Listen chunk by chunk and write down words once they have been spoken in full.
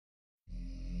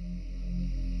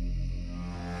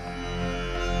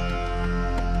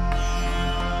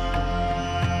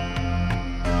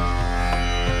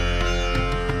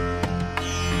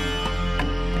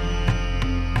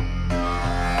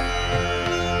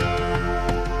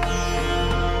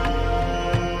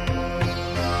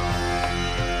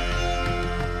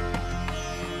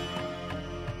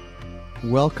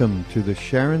Welcome to the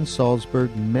Sharon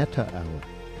Salzberg Metta Hour.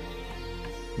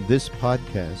 This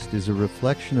podcast is a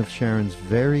reflection of Sharon's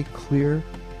very clear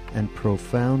and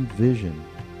profound vision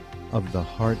of the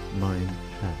heart-mind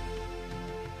path.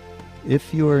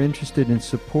 If you are interested in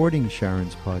supporting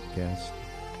Sharon's podcast,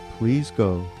 please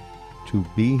go to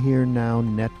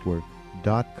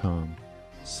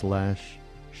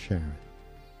BeHereNowNetwork.com/Sharon.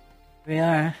 We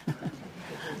are.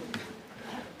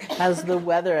 How's the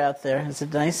weather out there? Is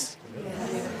it nice?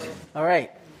 All right.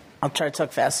 I'll try to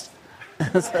talk fast so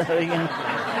we can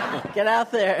get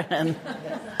out there and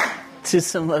do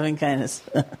some loving kindness.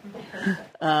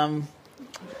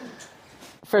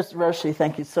 First, Roshi,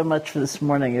 thank you so much for this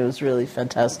morning. It was really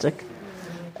fantastic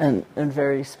and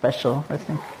very special, I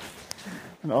think,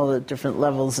 and all the different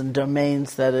levels and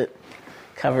domains that you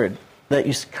covered.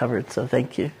 So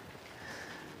thank you.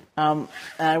 And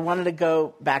I wanted to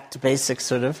go back to basics,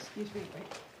 sort of. Excuse me.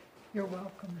 You're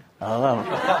welcome. Oh,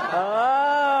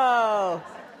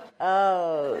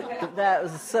 that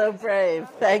was so brave.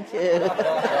 Thank you.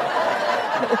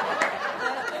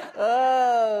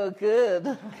 Oh,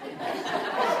 good.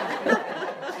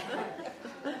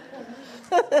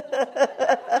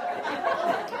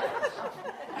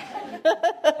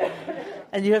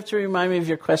 And you have to remind me of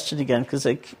your question again, because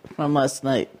from last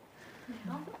night.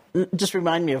 Just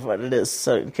remind me of what it is,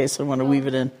 so in case I want to weave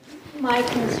it in. My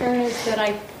concern is that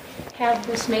I have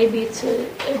this, maybe it's an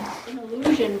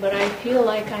illusion, but I feel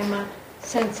like I'm a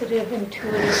sensitive,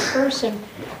 intuitive person.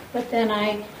 But then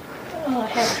I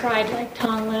have tried like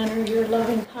Tonglen or your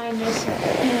loving kindness,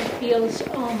 and it feels,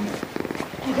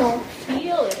 I don't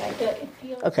feel it. It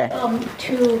feels okay.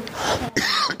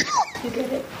 You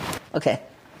get it? Okay.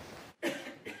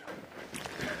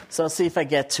 So I'll see if I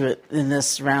get to it in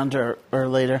this round or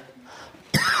later.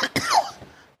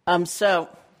 So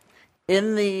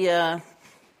in the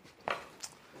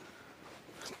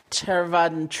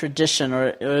Theravadan tradition,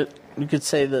 or you could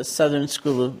say the southern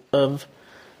school of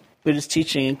Buddhist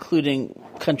teaching, including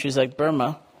countries like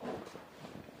Burma,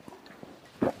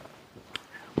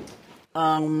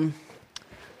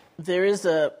 there is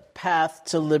a path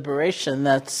to liberation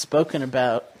that's spoken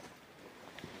about.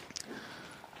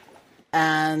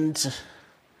 And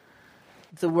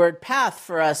the word path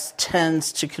for us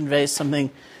tends to convey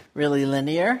something really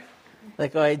linear.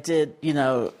 Like, I did,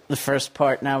 the first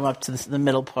part, now I'm up to the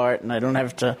middle part, and I don't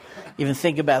have to even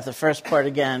think about the first part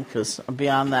again because I'm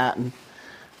beyond that.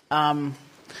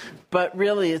 But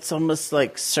really, it's almost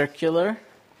like circular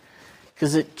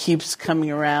because it keeps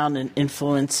coming around and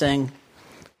influencing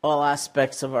all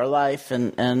aspects of our life,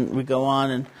 and we go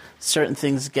on, and certain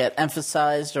things get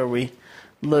emphasized, or we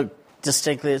look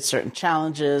distinctly at certain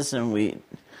challenges, and we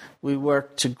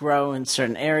work to grow in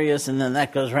certain areas, and then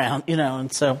that goes around,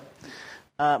 and so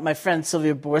my friend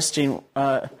Sylvia Boorstein,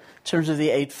 in terms of the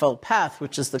Eightfold Path,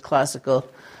 which is the classical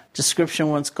description,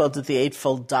 once called it the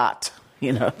Eightfold Dot,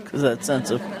 because that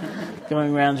sense of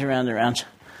going round and round and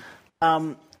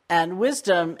round. And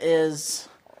wisdom is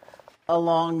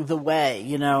along the way,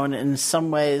 and in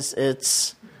some ways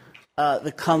it's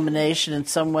the culmination. In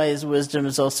some ways, wisdom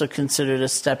is also considered a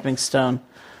stepping stone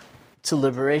to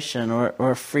liberation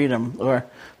or freedom, or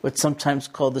what's sometimes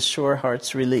called the sure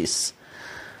heart's release.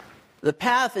 The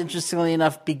path, interestingly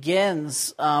enough,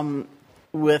 begins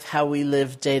with how we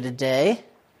live day to day.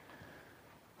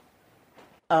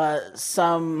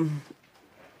 Sometimes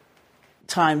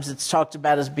it's talked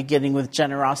about as beginning with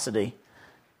generosity,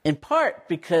 in part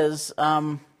because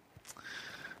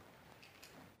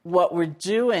what we're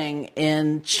doing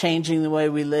in changing the way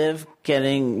we live,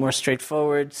 getting more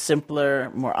straightforward, simpler,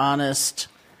 more honest,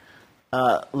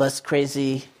 less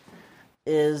crazy,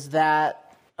 is that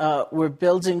we're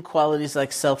building qualities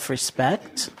like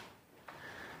self-respect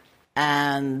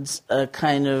and a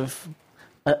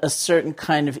certain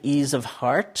kind of ease of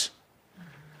heart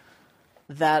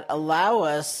that allow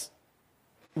us,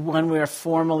 when we're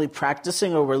formally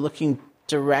practicing or we're looking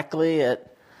directly at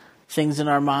things in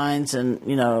our minds and,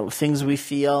 things we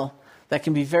feel that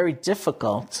can be very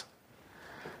difficult,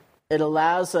 it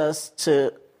allows us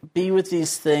to be with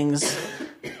these things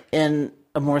in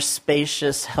a more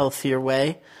spacious, healthier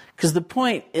way. Because the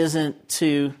point isn't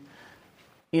to,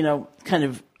 kind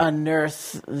of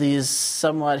unearth these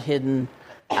somewhat hidden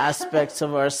aspects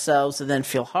of ourselves and then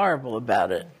feel horrible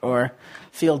about it or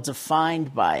feel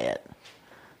defined by it.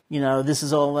 This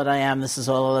is all that I am, this is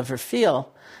all I'll ever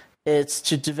feel. It's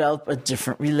to develop a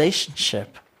different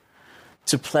relationship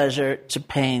to pleasure, to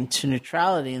pain, to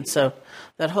neutrality. And so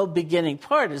that whole beginning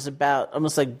part is about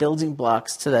almost like building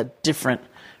blocks to that different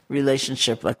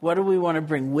relationship. Like, what do we want to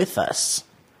bring with us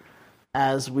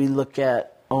as we look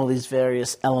at all these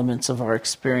various elements of our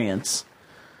experience?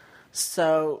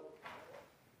 So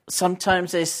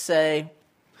sometimes they say,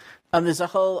 there's a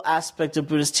whole aspect of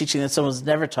Buddhist teaching that someone's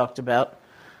never talked about,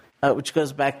 which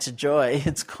goes back to joy.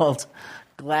 It's called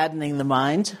gladdening the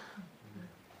mind.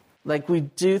 Like we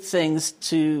do things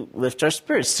to lift our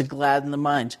spirits, to gladden the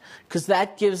mind. Because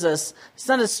that gives us, it's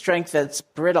not a strength that's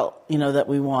brittle, that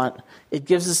we want. It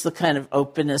gives us the kind of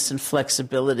openness and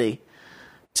flexibility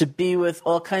to be with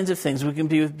all kinds of things. We can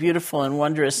be with beautiful and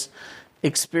wondrous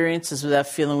experiences without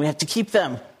feeling we have to keep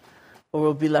them, or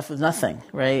we'll be left with nothing,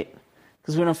 right?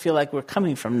 Because we don't feel like we're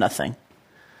coming from nothing.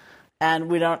 And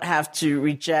we don't have to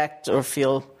reject or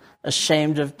feel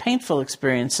ashamed of painful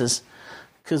experiences,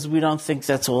 because we don't think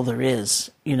that's all there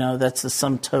is. That's the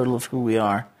sum total of who we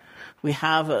are. We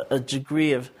have a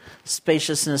degree of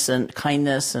spaciousness and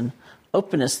kindness and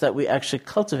openness that we actually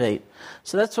cultivate.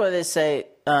 So that's why they say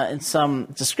in some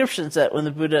descriptions that when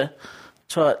the Buddha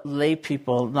taught lay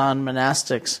people,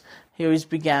 non-monastics, he always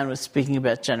began with speaking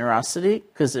about generosity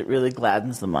because it really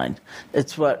gladdens the mind.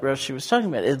 It's what Roshi was talking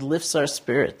about. It lifts our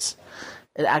spirits.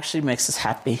 It actually makes us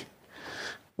happy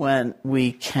when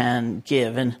we can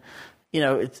give. And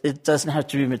it doesn't have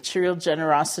to be material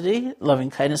generosity. Loving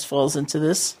kindness falls into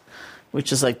this,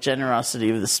 which is like generosity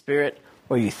of the spirit,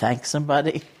 or you thank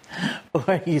somebody,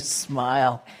 or you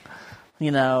smile,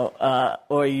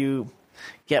 or you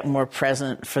get more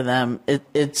present for them.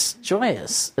 It's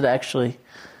joyous. It actually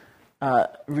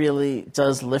really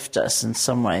does lift us in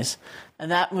some ways.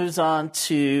 And that moves on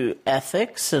to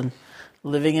ethics and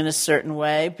living in a certain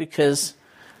way, because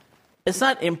it's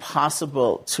not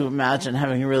impossible to imagine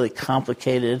having a really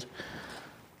complicated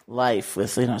life with,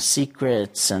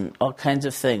 secrets and all kinds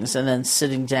of things, and then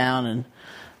sitting down and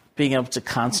being able to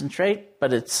concentrate,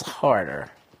 but it's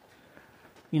harder.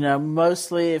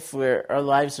 Mostly if our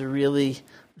lives are really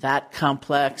that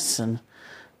complex and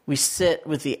we sit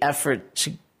with the effort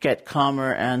to get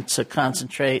calmer and to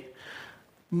concentrate,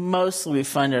 mostly we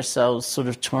find ourselves sort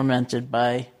of tormented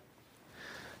by,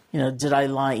 did I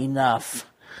lie enough?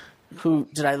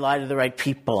 Did I lie to the right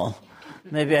people?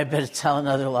 Maybe I better tell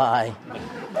another lie.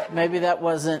 Maybe that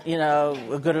wasn't,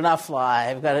 a good enough lie.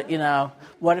 I've got to,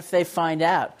 what if they find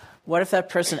out? What if that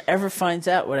person ever finds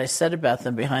out what I said about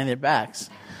them behind their backs?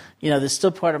 They're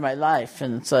still part of my life.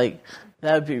 And it's like,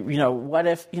 that would be, what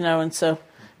if, and so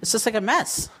it's just like a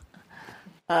mess.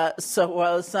 So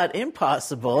while it's not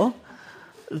impossible,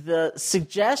 the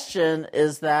suggestion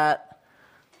is that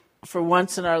for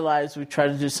once in our lives, we try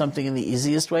to do something in the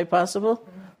easiest way possible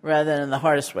rather than in the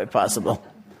hardest way possible.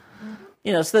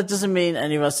 So that doesn't mean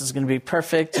any of us is going to be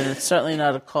perfect, and it's certainly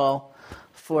not a call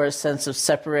for a sense of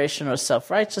separation or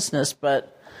self-righteousness,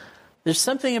 but there's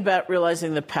something about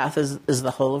realizing the path is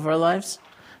the whole of our lives.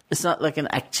 It's not like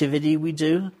an activity we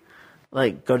do,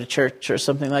 like go to church or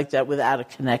something like that, without a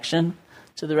connection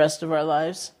to the rest of our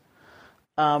lives.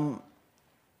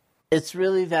 It's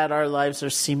really that our lives are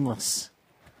seamless.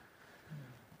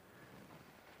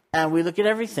 And we look at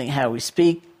everything, how we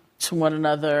speak to one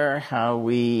another, how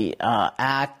we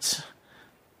act,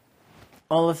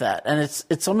 all of that. And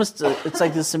it's almost, it's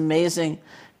like this amazing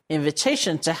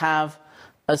invitation to have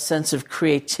a sense of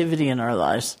creativity in our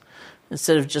lives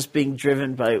instead of just being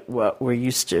driven by what we're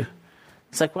used to.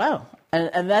 It's like, wow.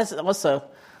 And that's also,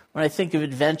 when I think of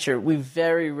adventure, we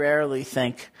very rarely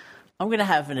think, I'm going to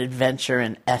have an adventure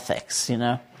in ethics,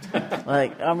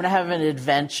 Like, I'm going to have an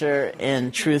adventure in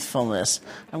truthfulness.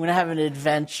 I'm going to have an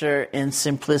adventure in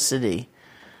simplicity,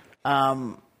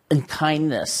 in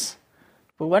kindness.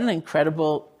 But what an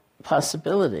incredible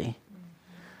possibility.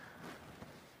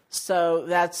 So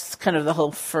that's kind of the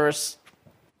whole first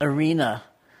arena.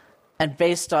 And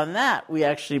based on that, we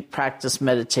actually practice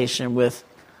meditation with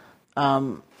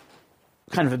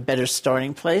kind of a better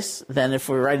starting place than if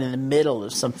we're right in the middle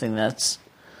of something that's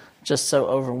just so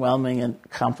overwhelming and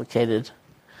complicated.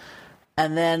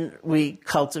 And then we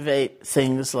cultivate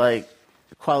things like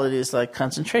qualities like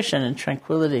concentration and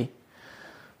tranquility,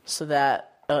 so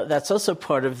that that's also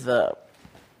part of the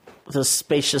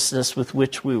spaciousness with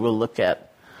which we will look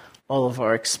at all of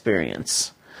our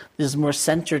experience. There's more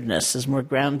centeredness, there's more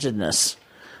groundedness.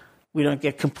 We don't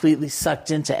get completely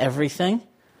sucked into everything.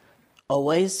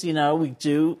 Always, we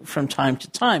do from time to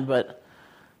time, but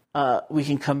we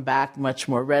can come back much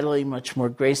more readily, much more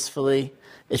gracefully.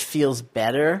 It feels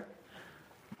better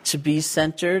to be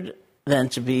centered than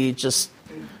to be just,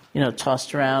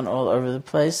 tossed around all over the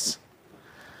place.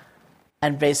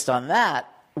 And based on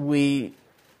that, we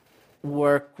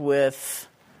work with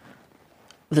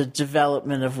the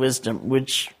development of wisdom,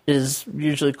 which is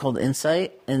usually called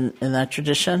insight in that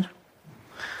tradition.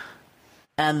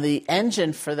 And the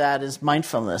engine for that is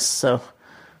mindfulness. So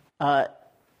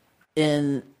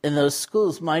in those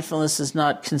schools, mindfulness is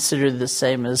not considered the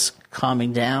same as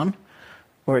calming down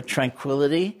or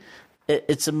tranquility.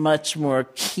 It's a much more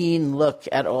keen look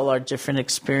at all our different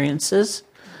experiences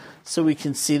so we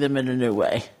can see them in a new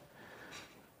way.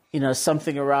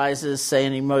 Something arises, say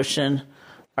an emotion,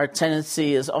 our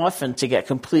tendency is often to get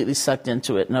completely sucked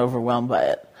into it and overwhelmed by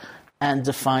it and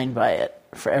defined by it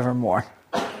forevermore.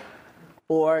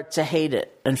 Or to hate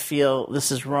it and feel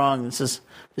this is wrong, this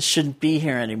shouldn't be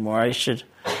here anymore. I should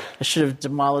have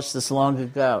demolished this long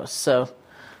ago. So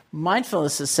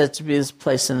mindfulness is said to be this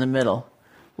place in the middle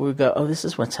where we go, oh, this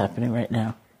is what's happening right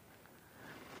now.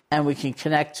 And we can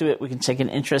connect to it, we can take an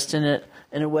interest in it.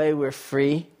 In a way, we're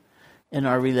free in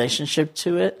our relationship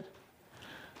to it.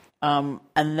 And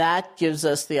that gives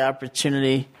us the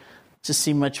opportunity to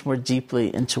see much more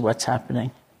deeply into what's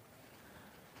happening.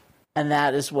 And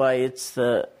that is why it's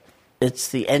the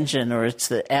engine, or it's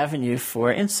the avenue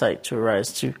for insight to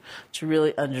arise, to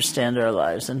really understand our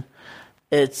lives. And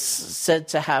it's said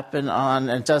to happen and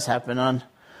it does happen on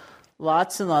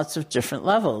lots and lots of different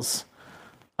levels.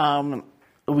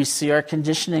 We see our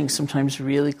conditioning sometimes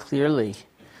really clearly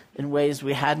in ways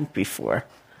we hadn't before.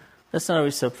 That's not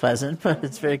always so pleasant, but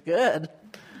it's very good.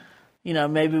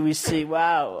 Maybe we see,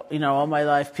 wow, all my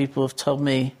life people have told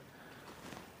me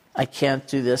I can't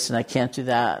do this and I can't do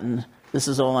that, and this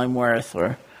is all I'm worth,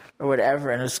 or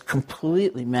whatever, and it's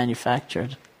completely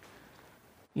manufactured.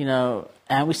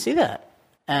 And we see that.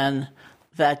 And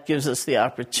that gives us the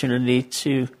opportunity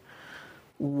to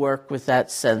work with that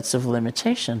sense of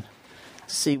limitation.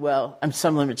 See, well,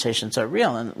 some limitations are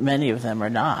real, and many of them are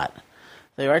not.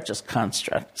 They are just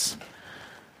constructs.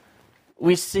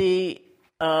 We see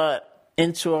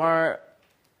into our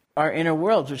inner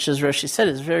world, which, as Roshi said,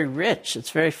 is very rich.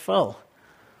 It's very full.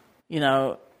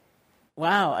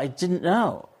 Wow, I didn't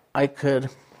know I could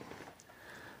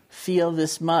feel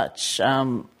this much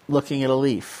looking at a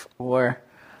leaf. Or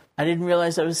I didn't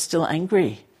realize I was still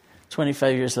angry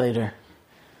 25 years later.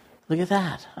 Look at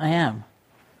that, I am.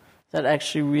 That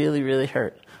actually really, really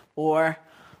hurt. Or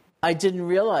I didn't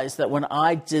realize that when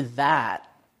I did that,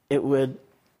 it would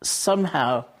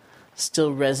somehow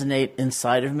still resonate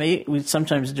inside of me. We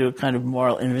sometimes do a kind of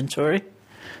moral inventory,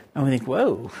 and we think,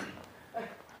 whoa,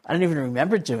 I don't even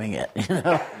remember doing it,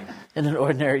 in an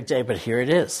ordinary day, but here it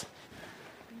is.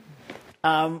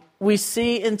 We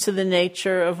see into the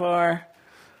nature of our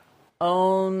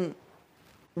own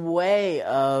way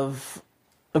of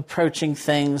approaching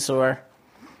things, or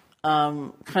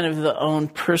kind of the own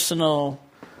personal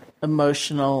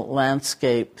emotional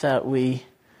landscape that we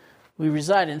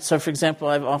reside in. So, for example,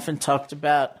 I've often talked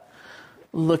about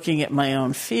looking at my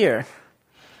own fear.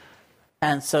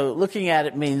 And so looking at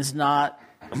it means not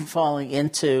falling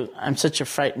into, I'm such a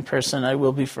frightened person, I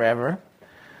will be forever.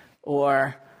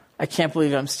 Or, I can't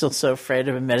believe I'm still so afraid.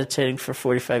 I've been meditating for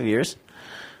 45 years.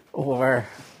 Or,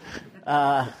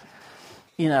 no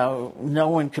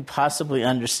one could possibly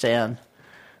understand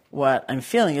what I'm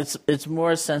feeling. It's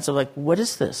more a sense of like, what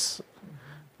is this?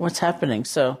 What's happening?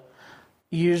 So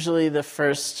usually the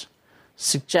first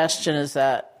suggestion is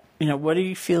that, what do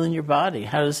you feel in your body?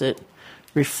 How does it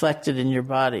reflect it in your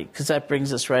body? Because that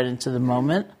brings us right into the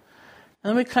moment. And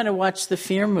then we kind of watch the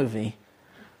fear movie,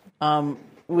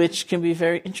 which can be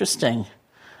very interesting.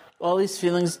 All these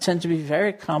feelings tend to be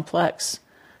very complex.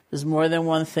 There's more than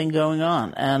one thing going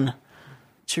on. And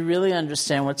to really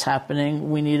understand what's happening,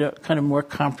 we need a kind of more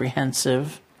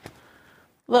comprehensive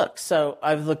look. So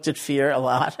I've looked at fear a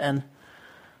lot, and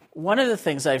one of the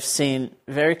things I've seen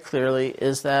very clearly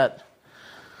is that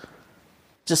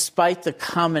despite the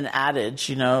common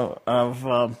adage,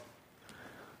 of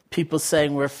people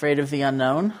saying we're afraid of the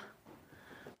unknown,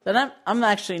 that I'm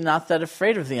actually not that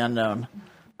afraid of the unknown.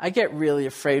 I get really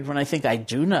afraid when I think I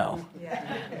do know,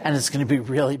 and it's going to be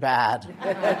really bad.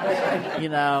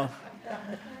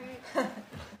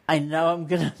 I know I'm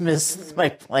going to miss my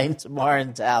plane tomorrow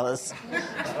in Dallas.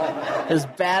 It was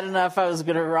bad enough I was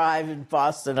going to arrive in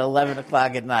Boston at 11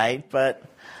 o'clock at night, but,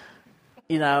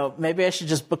 maybe I should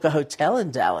just book a hotel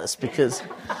in Dallas because,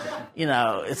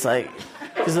 it's like,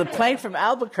 because the plane from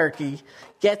Albuquerque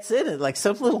gets in at like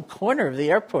some little corner of the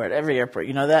airport, every airport,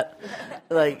 that?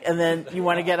 And then you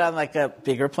want to get on like a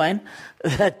bigger plane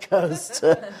that goes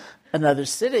to another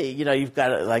city. You've got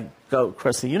to go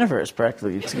across the universe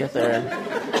practically to get there.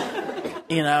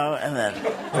 And then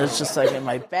it's just like in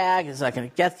my bag, it's not going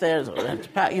to get there.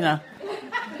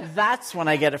 That's when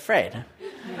I get afraid.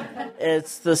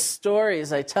 It's the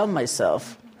stories I tell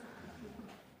myself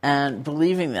and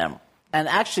believing them. And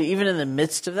actually, even in the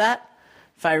midst of that,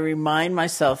 if I remind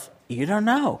myself, you don't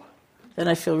know, then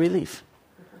I feel relief.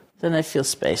 Then I feel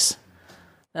space.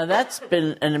 Now that's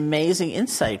been an amazing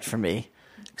insight for me,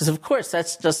 because of course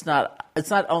it's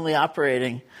not only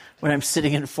operating when I'm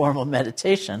sitting in formal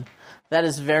meditation. That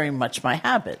is very much my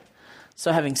habit.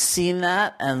 So having seen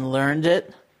that and learned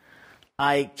it,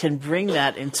 I can bring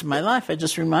that into my life. I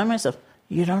just remind myself,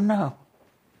 you don't know.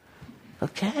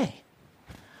 Okay.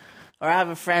 Or I have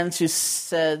a friend who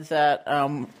said that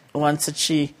once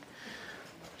that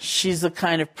she's the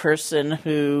kind of person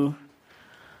who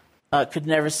could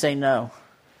never say no,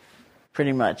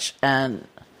 pretty much. And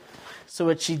so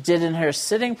what she did in her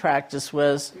sitting practice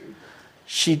was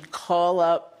she'd call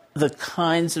up the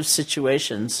kinds of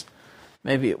situations,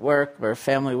 maybe at work or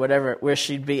family, whatever, where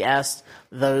she'd be asked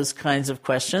those kinds of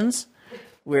questions,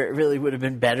 where it really would have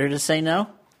been better to say no.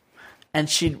 And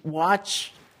she'd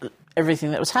watch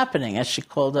everything that was happening as she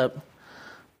called up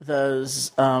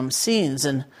those scenes,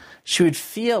 and she would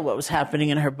feel what was happening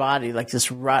in her body, like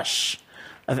this rush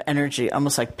of energy,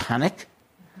 almost like panic.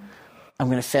 I'm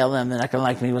going to fail them. They're not going to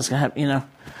like me. What's going to happen?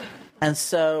 And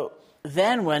so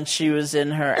then when she was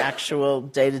in her actual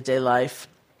day-to-day life,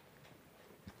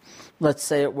 let's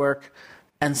say at work,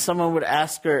 and someone would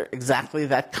ask her exactly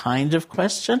that kind of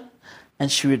question,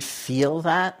 and she would feel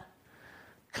that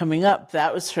coming up,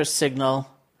 that was her signal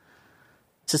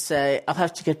to say, I'll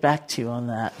have to get back to you on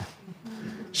that.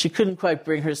 She couldn't quite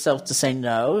bring herself to say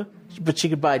no, but she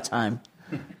could buy time.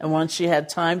 And once she had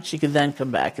time, she could then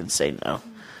come back and say no.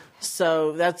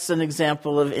 So that's an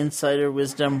example of insider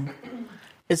wisdom.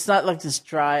 It's not like this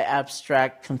dry,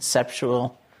 abstract,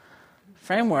 conceptual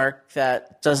framework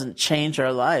that doesn't change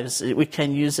our lives. We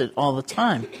can use it all the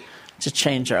time to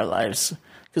change our lives.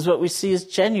 Because what we see is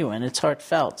genuine. It's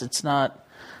heartfelt. It's not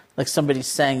like somebody's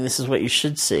saying this is what you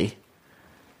should see.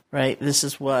 Right? This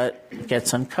is what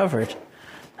gets uncovered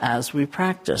as we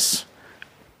practice.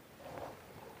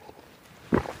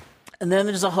 And then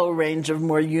there's a whole range of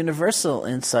more universal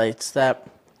insights that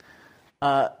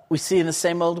we see in the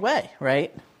same old way,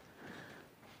 right?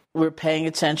 We're paying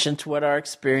attention to what our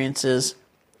experience is.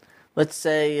 Let's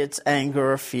say it's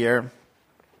anger or fear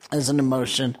as an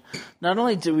emotion. Not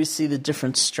only do we see the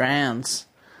different strands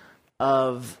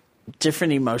of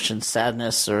different emotions,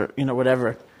 sadness or,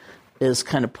 whatever is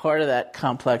kind of part of that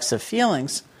complex of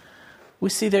feelings, we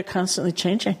see they're constantly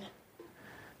changing.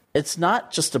 It's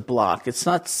not just a block. It's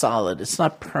not solid. It's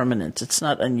not permanent. It's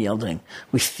not unyielding.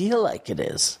 We feel like it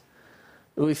is.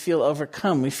 We feel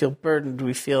overcome. We feel burdened.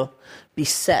 We feel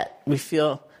beset. We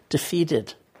feel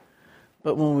defeated.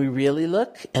 But when we really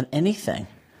look at anything,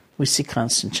 we see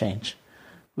constant change.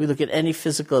 We look at any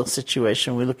physical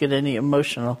situation. We look at any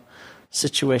emotional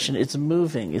situation. It's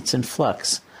moving. It's in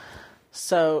flux.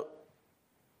 So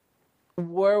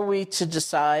were we to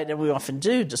decide, and we often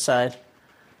do decide,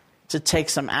 to take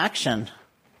some action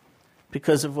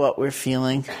because of what we're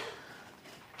feeling,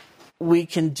 we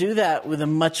can do that with a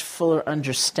much fuller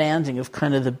understanding of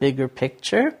kind of the bigger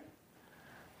picture.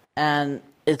 And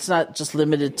it's not just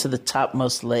limited to the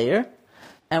topmost layer.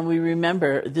 And we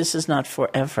remember this is not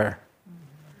forever,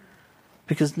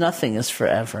 because nothing is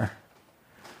forever.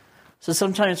 So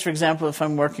sometimes, for example, if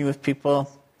I'm working with people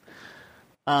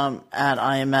at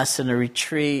IMS in a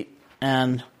retreat,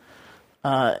 and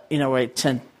I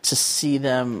tend to see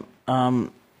them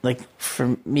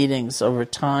for meetings over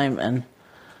time, and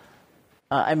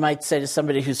I might say to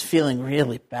somebody who's feeling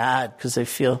really bad because they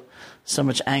feel so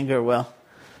much anger, well,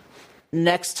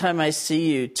 next time I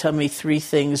see you, tell me 3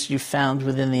 things you found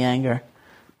within the anger,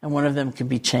 and one of them could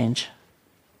be change.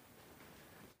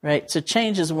 Right? So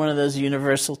change is one of those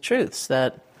universal truths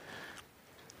that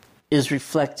is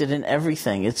reflected in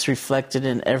everything. It's reflected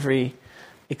in every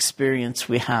experience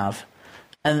we have.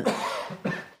 And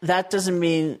that doesn't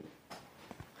mean,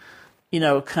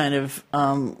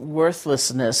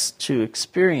 worthlessness to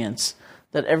experience,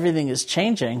 that everything is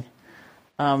changing.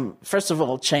 First of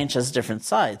all, change has different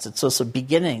sides. It's also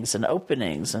beginnings and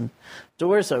openings and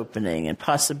doors opening and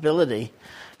possibility.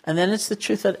 And then it's the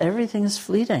truth that everything is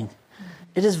fleeting.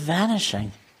 It is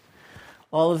vanishing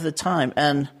all of the time.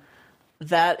 And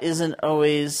that isn't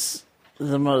always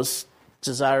the most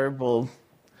desirable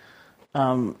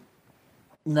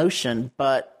notion,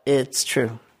 but it's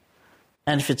true.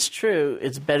 And if it's true,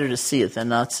 it's better to see it than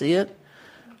not see it,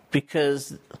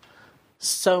 because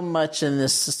so much in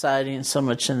this society and so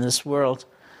much in this world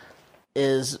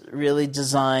is really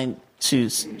designed to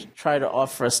try to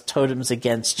offer us totems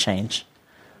against change.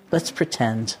 Let's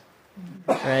pretend,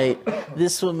 right?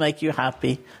 This will make you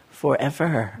happy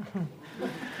forever.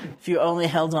 If you only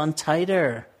held on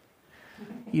tighter,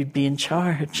 you'd be in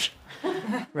charge,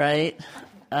 right?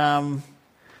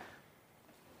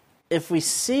 If we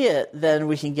see it, then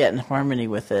we can get in harmony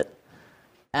with it.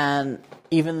 And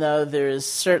even though there is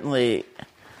certainly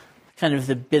kind of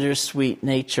the bittersweet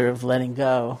nature of letting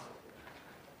go,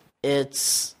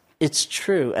 it's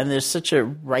true. And there's such a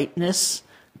rightness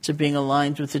to being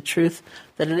aligned with the truth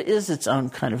that it is its own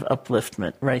kind of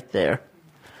upliftment right there.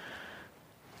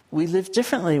 We live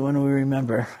differently when we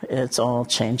remember it's all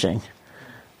changing.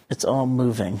 It's all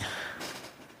moving.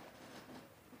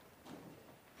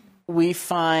 We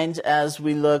find, as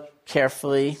we look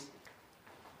carefully,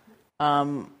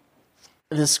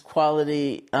 this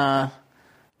quality,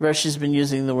 Roshi's been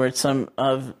using the word, some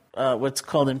of what's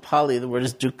called in Pali, the word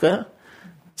is dukkha,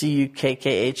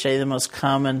 D-U-K-K-H-A. The most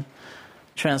common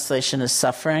translation is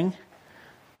suffering.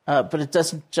 But it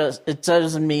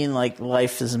doesn't mean like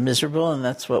life is miserable, and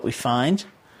that's what we find.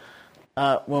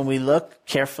 When we look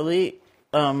carefully,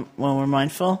 when we're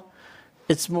mindful,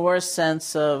 it's more a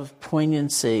sense of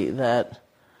poignancy that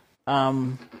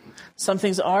some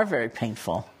things are very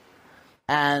painful.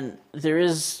 And there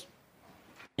is,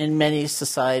 in many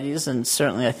societies, and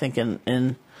certainly I think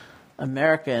in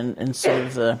America, in sort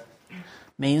of the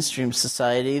mainstream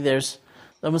society, there's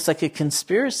almost like a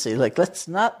conspiracy. Like, let's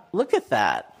not look at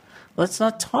that. Let's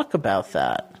not talk about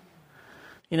that.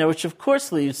 Which of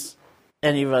course leaves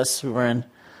any of us who are in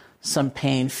some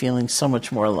pain feeling so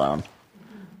much more alone,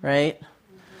 right?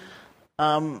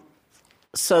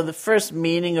 So the first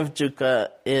meaning of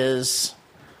dukkha is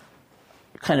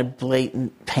kind of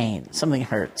blatant pain. Something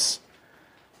hurts.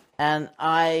 And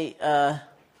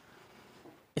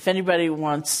if anybody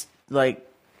wants,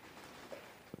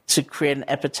 to create an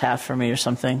epitaph for me or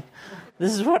something,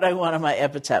 this is what I want on my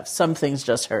epitaph. Some things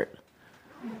just hurt.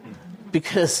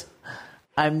 Because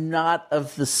I'm not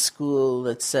of the school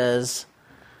that says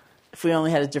if we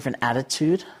only had a different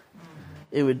attitude,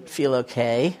 it would feel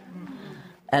okay.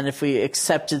 And if we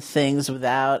accepted things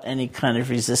without any kind of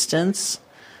resistance,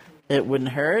 it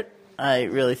wouldn't hurt. I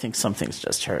really think some things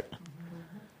just hurt.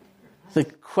 The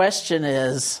question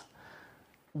is,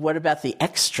 what about the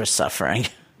extra suffering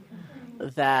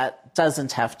that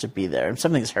doesn't have to be there? And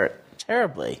some things hurt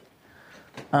terribly.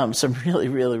 Some really,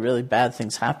 really, really bad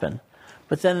things happen.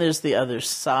 But then there's the other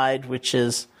side, which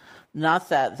is not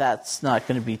that that's not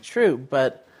going to be true,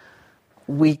 but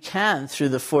we can, through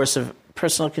the force of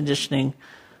personal conditioning,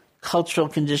 cultural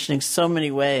conditioning, so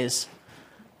many ways,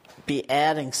 be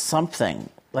adding something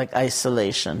like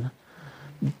isolation,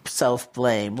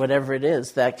 self-blame, whatever it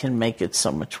is, that can make it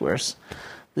so much worse.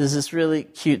 There's this really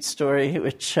cute story,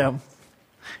 which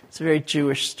it's a very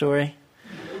Jewish story.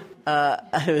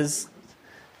 I was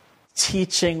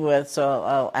teaching with, so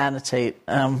I'll annotate,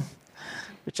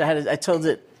 which I told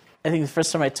it, I think the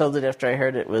first time I told it after I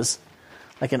heard it was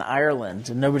like in Ireland,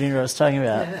 and nobody knew what I was talking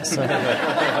about. So I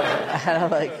had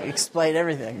to explain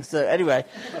everything. So anyway,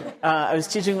 I was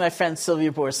teaching my friend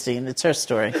Sylvia Borstein. It's her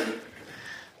story.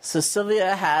 So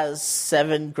Sylvia has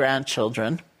 7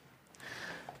 grandchildren,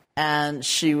 and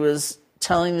she was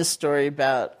telling this story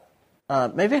about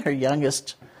maybe her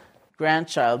youngest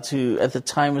grandchild, who at the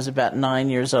time was about 9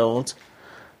 years old,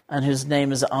 and whose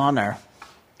name is Honor.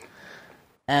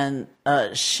 And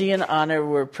she and Honor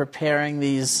were preparing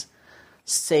these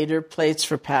Seder plates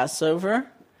for Passover.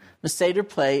 The Seder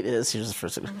plate is, here's the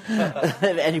first one, if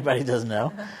anybody doesn't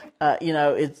know,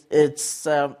 it's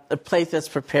a plate that's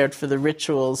prepared for the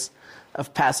rituals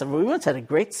of Passover. We once had a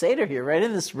great Seder here, right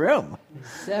in this room.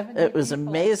 It was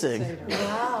amazing.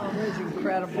 Wow, it was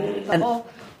incredible. The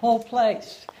whole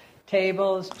place.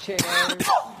 Tables, chairs.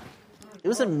 It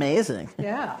was amazing.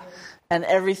 Yeah. And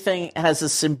everything has a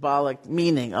symbolic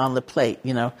meaning on the plate.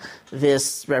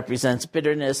 This represents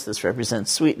bitterness, this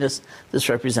represents sweetness, this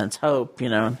represents hope,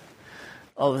 and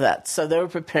all of that. So they were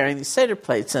preparing these Seder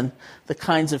plates and the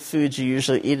kinds of foods you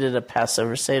usually eat at a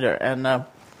Passover Seder. And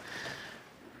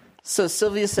so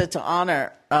Sylvia said to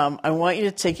Honor, I want you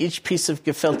to take each piece of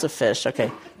gefilte fish.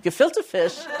 Okay, gefilte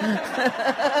fish.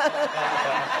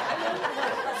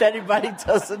 If anybody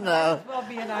doesn't know. I'll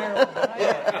be in Ireland.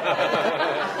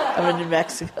 I'm in New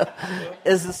Mexico.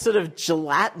 Is a sort of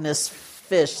gelatinous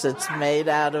fish that's made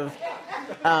out of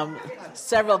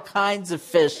several kinds of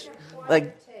fish,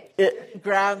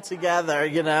 ground together,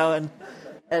 and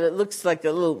it looks like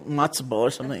a little matzo ball or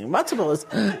something. Matzo ball is,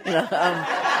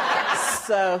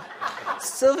 So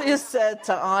Sylvia said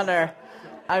to Honor,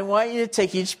 I want you to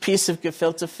take each piece of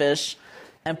gefilte fish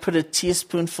and put a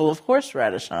teaspoonful of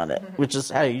horseradish on it, which is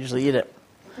how you usually eat it.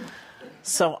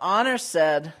 So Honor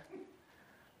said,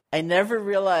 I never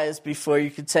realized before you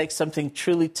could take something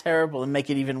truly terrible and make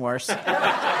it even worse.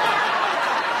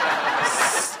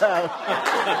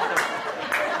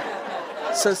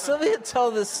 So Sylvia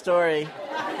told this story,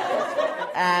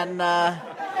 and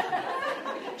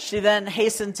She then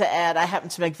hastened to add, I happen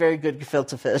to make very good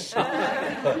gefilte fish.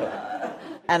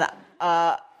 And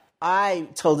I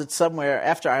told it somewhere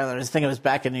after Ireland. I think it was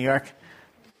back in New York.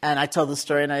 And I told the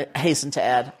story, and I hastened to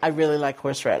add, I really like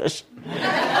horseradish.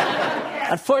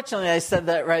 Unfortunately, I said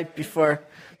that right before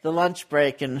the lunch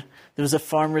break, and there was a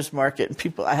farmer's market,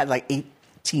 and I had like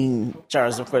 18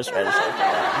 jars of horseradish, which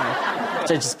I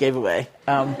just gave away.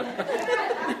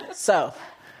 So,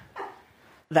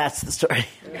 that's the story.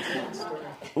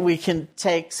 We can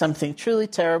take something truly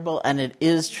terrible, and it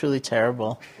is truly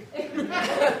terrible,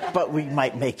 but we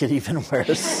might make it even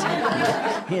worse,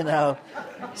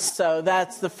 So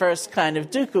that's the first kind of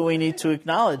dukkha we need to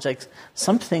acknowledge. Like,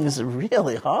 some things are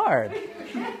really hard.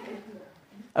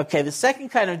 Okay, the second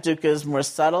kind of dukkha is more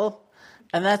subtle,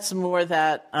 and that's more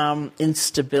that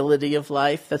instability of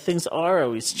life, that things are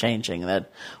always changing, that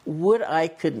I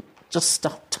could just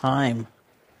stop time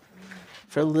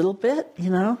for a little bit,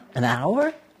 an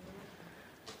hour?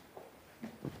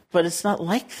 But it's not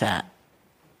like that.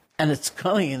 And it's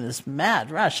going in this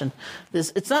mad rush. And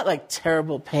it's not like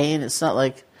terrible pain. It's not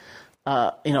like,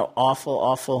 awful,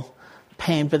 awful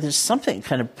pain. But there's something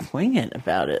kind of poignant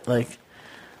about it. Like,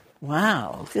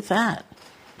 wow, look at that.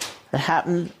 That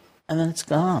happened, and then it's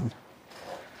gone.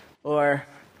 Or,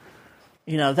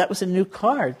 that was a new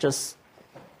car just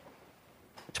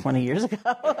 20 years ago.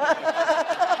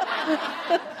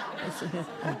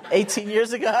 18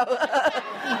 years ago.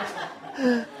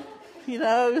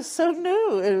 It was so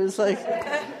new. It was like,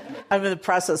 I'm in the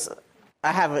process.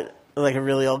 I have a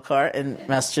really old car in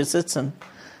Massachusetts, and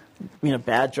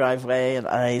bad driveway and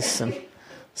ice and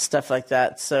stuff like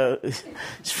that. So his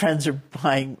friends are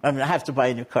buying. I have to buy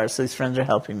a new car, so these friends are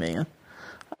helping me. And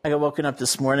I got woken up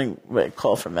this morning with a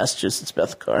call from Massachusetts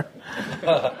Beth Car,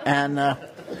 and I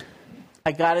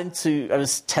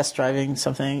was test driving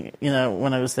something,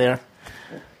 when I was there.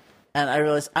 And I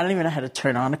realized I don't even know how to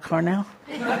turn on a car now.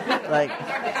 Like,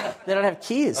 they don't have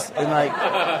keys. And,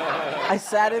 I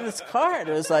sat in this car, and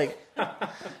it was like...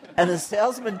 And the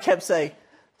salesman kept saying,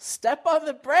 step on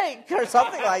the brake, or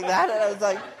something like that. And I was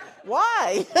like,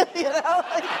 why?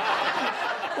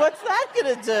 What's that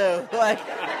going to do?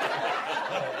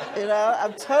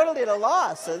 I'm totally at a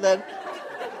loss. And then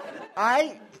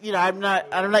I'm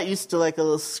not used to a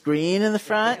little screen in the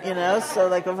front,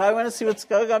 so if I want to see what's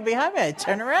going on behind me, I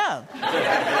turn around.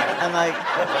 And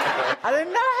I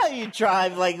don't know how you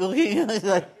drive,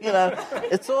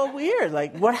 it's all weird.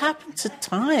 What happened to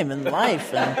time and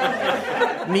life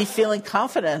and me feeling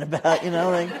confident about,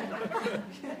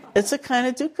 it's a kind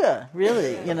of dukkha,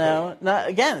 really,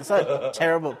 it's not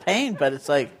terrible pain, but it's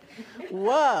like,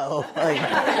 whoa,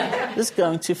 this is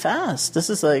going too fast. This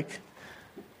is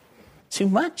too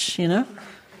much,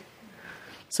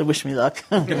 So wish me luck.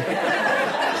 And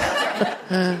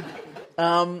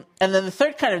then the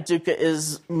third kind of dukkha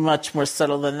is much more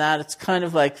subtle than that. It's kind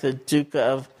of like the dukkha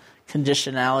of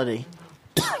conditionality.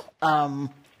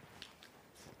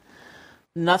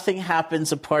 Nothing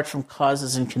happens apart from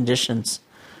causes and conditions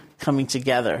coming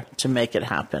together to make it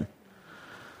happen.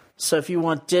 So if you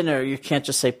want dinner, you can't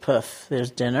just say, poof,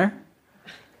 there's dinner.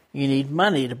 You need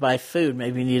money to buy food.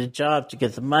 Maybe you need a job to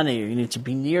get the money, or you need to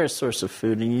be near a source of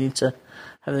food, and you need to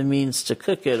have the means to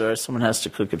cook it, or someone has to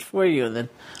cook it for you. And then,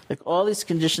 all these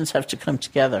conditions have to come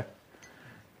together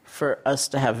for us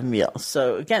to have a meal.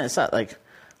 So, again, it's not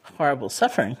horrible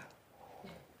suffering,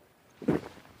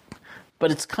 but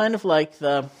it's kind of like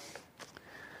the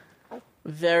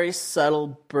very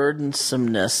subtle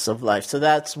burdensomeness of life. So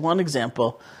that's one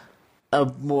example. A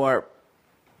more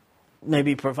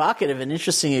maybe provocative and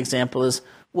interesting example is,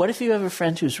 what if you have a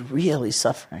friend who's really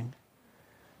suffering?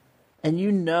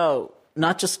 And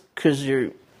not just because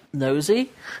you're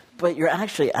nosy, but you're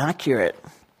actually accurate.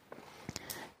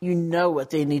 You know what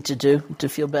they need to do to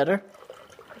feel better,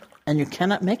 and you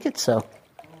cannot make it so.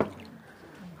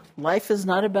 Life is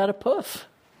not about a poof,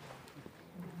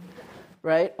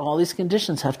 right? All these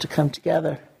conditions have to come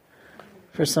together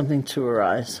for something to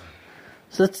arise.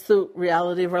 So that's the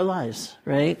reality of our lives,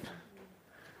 right?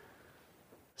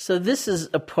 So this is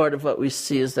a part of what we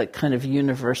see as that kind of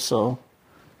universal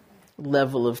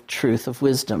level of truth, of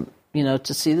wisdom.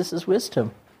 To see this as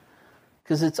wisdom.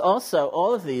 Because it's also,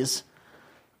 all of these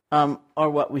are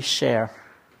what we share.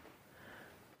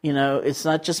 It's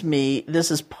not just me. This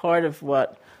is part of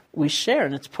what we share,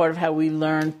 and it's part of how we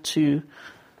learn to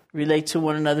relate to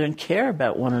one another and care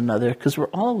about one another, because we're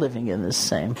all living in this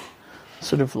same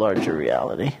sort of larger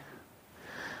reality.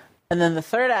 And then the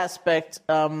third aspect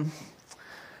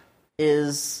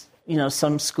is,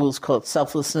 some schools call it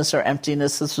selflessness or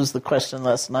emptiness. This was the question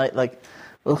last night,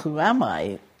 who am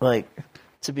I,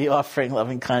 to be offering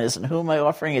loving kindness, and who am I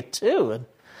offering it to? And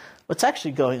what's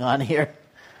actually going on here.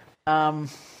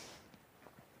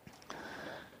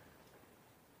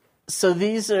 So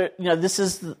these are, this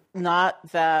is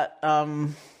not that,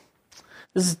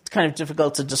 this is kind of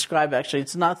difficult to describe, actually.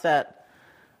 It's not that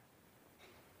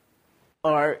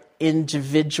our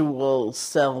individual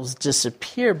selves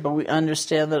disappear, but we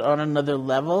understand that on another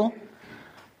level,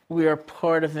 we are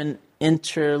part of an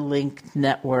interlinked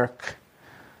network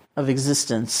of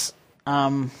existence.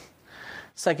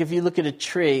 It's like if you look at a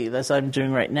tree, as I'm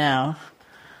doing right now,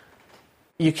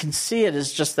 you can see it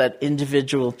as just that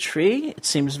individual tree. It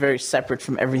seems very separate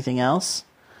from everything else.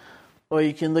 Or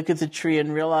you can look at the tree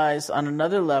and realize on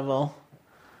another level,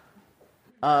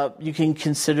 you can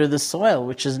consider the soil,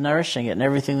 which is nourishing it, and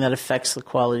everything that affects the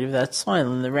quality of that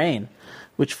soil, and the rain,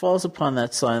 which falls upon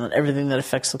that soil, and everything that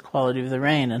affects the quality of the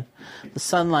rain, and the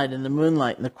sunlight and the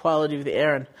moonlight and the quality of the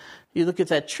air. And you look at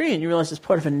that tree and you realize it's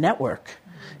part of a network.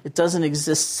 It doesn't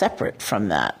exist separate from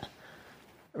that,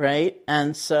 right?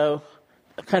 And so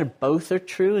kind of both are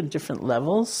true in different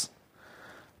levels,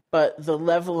 but the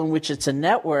level in which it's a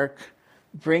network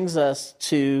brings us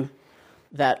to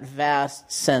that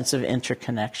vast sense of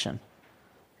interconnection,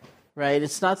 right?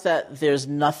 It's not that there's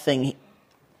nothing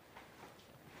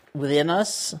within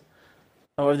us,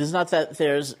 or there's not that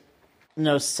there's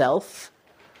no self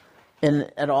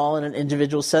at all in an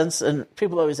individual sense. And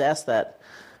people always ask that.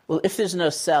 Well, if there's no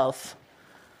self,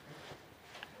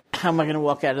 how am I going to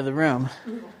walk out of the room?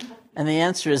 And the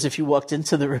answer is, if you walked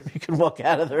into the room, you can walk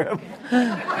out of the room.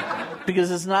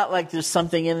 Because it's not like there's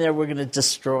something in there we're going to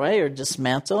destroy or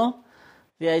dismantle.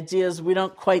 The idea is we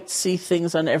don't quite see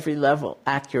things on every level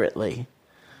accurately.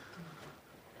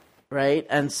 Right?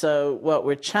 And so what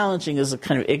we're challenging is a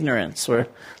kind of ignorance or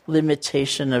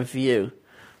limitation of view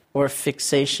or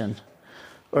fixation.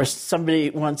 Or somebody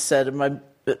once said,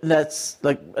 that's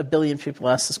like a billion people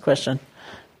ask this question.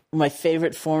 My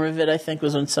favorite form of it, I think,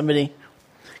 was when somebody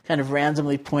kind of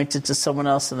randomly pointed to someone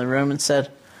else in the room and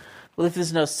said, well, if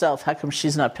there's no self, how come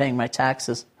she's not paying my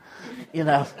taxes?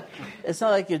 It's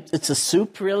not like it's a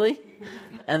soup, really,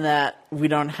 and that we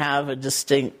don't have a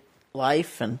distinct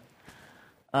life, and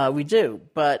we do.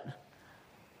 But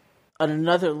on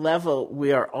another level,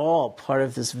 we are all part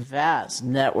of this vast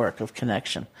network of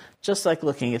connection, just like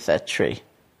looking at that tree.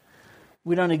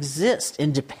 We don't exist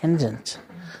independent,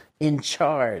 in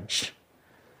charge,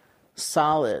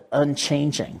 solid,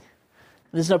 unchanging.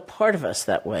 There's no part of us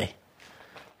that way,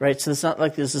 right? So it's not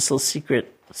like there's this little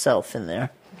secret self in there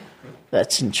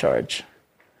that's in charge.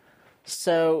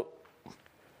 So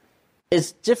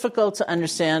it's difficult to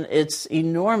understand. It's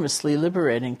enormously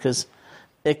liberating because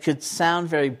it could sound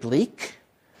very bleak,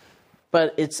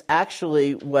 but it's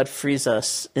actually what frees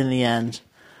us in the end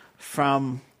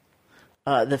from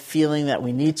the feeling that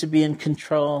we need to be in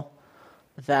control,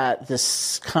 that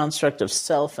this construct of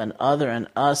self and other and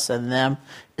us and them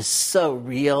is so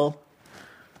real.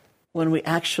 When we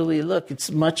actually look, it's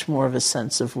much more of a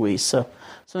sense of we. So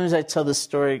sometimes I tell this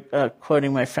story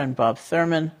quoting my friend Bob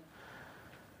Thurman.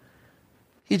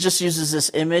 He just uses this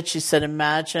image. He said,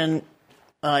 imagine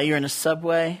you're in a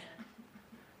subway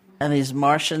and these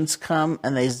Martians come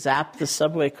and they zap the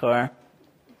subway car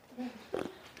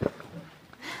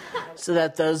so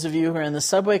that those of you who are in the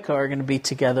subway car are going to be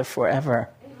together forever.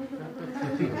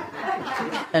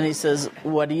 And he says,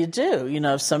 what do?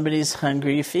 If somebody's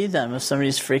hungry, you feed them. If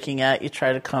somebody's freaking out, you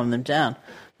try to calm them down.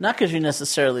 Not because you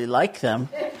necessarily like them,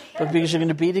 but because you're going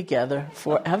to be together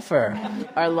forever.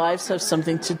 Our lives have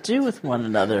something to do with one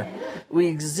another. We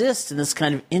exist in this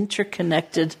kind of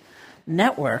interconnected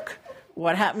network.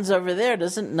 What happens over there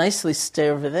doesn't nicely stay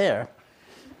over there.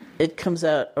 It comes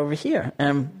out over here.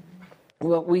 And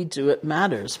what we do, it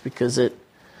matters because it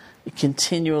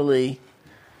continually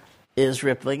is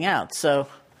rippling out. So,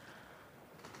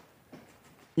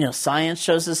 science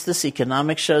shows us this,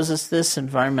 economics shows us this,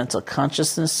 environmental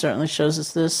consciousness certainly shows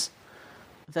us this,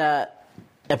 that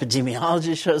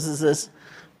epidemiology shows us this.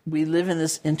 We live in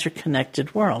this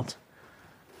interconnected world.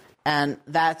 And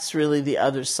that's really the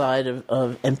other side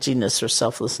of emptiness or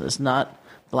selflessness, not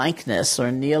blankness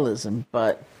or nihilism,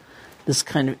 but this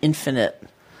kind of infinite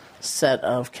set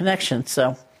of connections.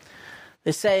 So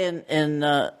they say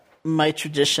in my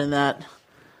tradition that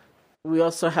we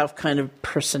also have kind of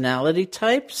personality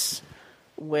types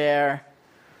where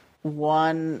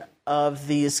one of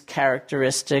these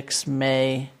characteristics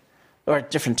may, or at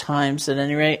different times at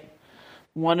any rate,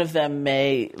 one of them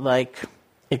may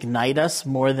ignite us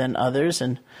more than others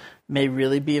and may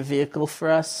really be a vehicle for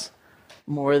us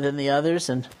more than the others.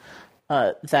 And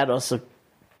that also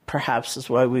perhaps is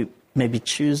why we maybe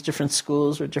choose different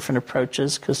schools or different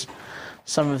approaches, because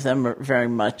some of them are very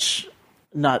much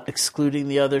not excluding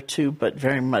the other two, but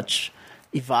very much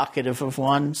evocative of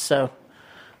one. So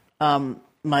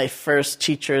my first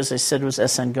teacher, as I said, was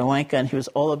S.N. Goenka, and he was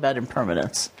all about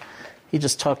impermanence. He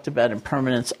just talked about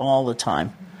impermanence all the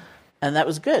time. And that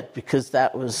was good, because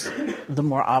that was the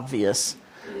more obvious.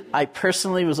 I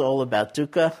personally was all about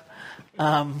dukkha,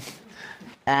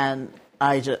 and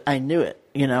I knew it.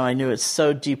 I knew it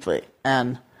so deeply.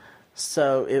 And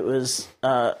so it was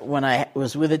when I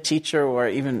was with a teacher, or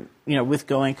even with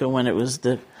Goenka, when it was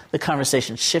the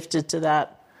conversation shifted to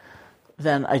that,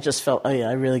 then I just felt, oh yeah,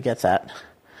 I really get that.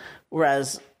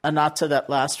 Whereas anatta, that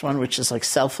last one, which is like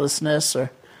selflessness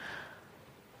or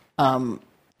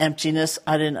emptiness,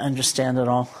 I didn't understand at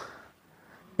all.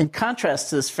 In contrast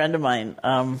to this friend of mine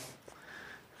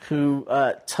who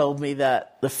told me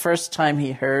that the first time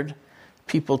he heard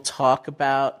people talk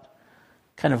about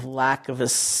kind of lack of a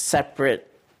separate,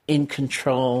 in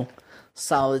control,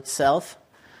 solid self,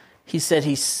 he said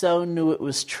he so knew it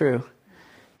was true.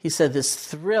 He said this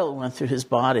thrill went through his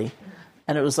body,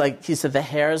 and it was like, he said the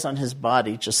hairs on his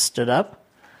body just stood up.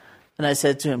 And I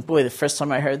said to him, boy, the first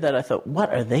time I heard that, I thought,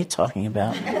 what are they talking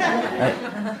about?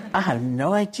 I have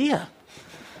no idea.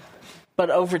 But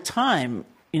over time,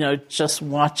 just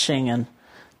watching and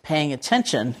paying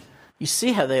attention, you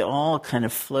see how they all kind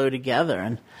of flow together.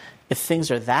 And if things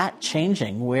are that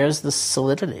changing, where's the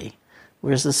solidity?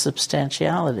 Where's the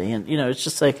substantiality? And, it's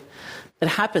just like, it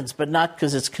happens, but not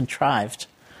because it's contrived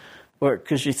or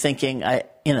because you're thinking, I've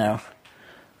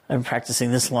been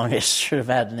practicing this long, I should have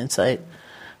had an insight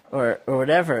or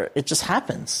whatever. It just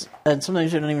happens. And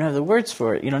sometimes you don't even have the words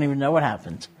for it. You don't even know what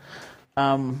happened.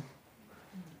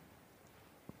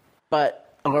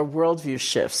 But our worldview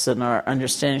shifts and our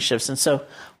understanding shifts. And so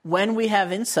when we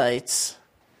have insights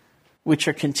which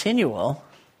are continual,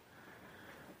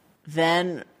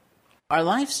 then our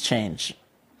lives change,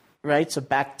 right? So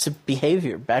back to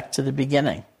behavior, back to the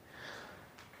beginning.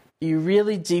 You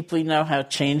really deeply know how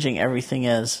changing everything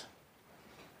is.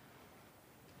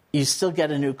 You still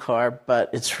get a new car, but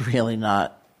it's really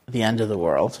not the end of the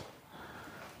world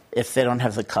if they don't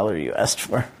have the color you asked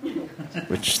for,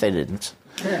 which they didn't.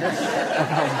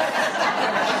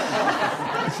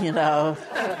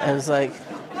 I was like,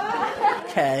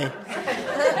 okay.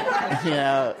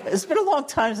 It's been a long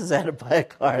time since I had to buy a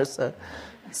car, so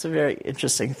it's a very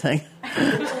interesting thing.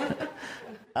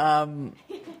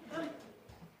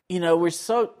 We're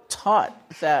so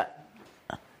taught that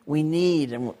we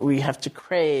need and we have to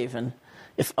crave, and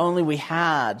if only we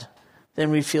had,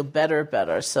 then we'd feel better about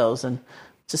ourselves. And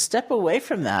to step away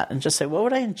from that and just say, what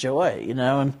would I enjoy, and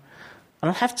I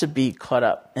don't have to be caught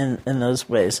up in those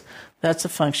ways. That's a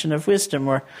function of wisdom,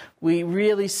 or we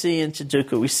really see into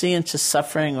dukkha, we see into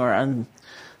suffering or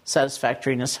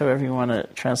unsatisfactoriness, however you want to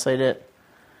translate it.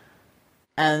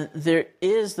 And there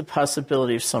is the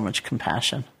possibility of so much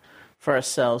compassion for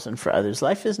ourselves and for others.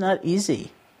 Life is not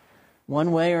easy,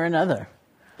 one way or another,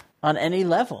 on any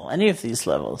level, any of these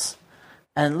levels.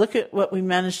 And look at what we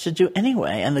managed to do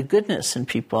anyway, and the goodness in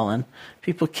people, and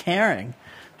people caring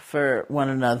for one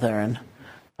another, and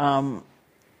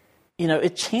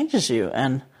it changes you,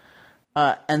 and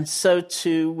so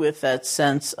too with that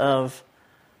sense of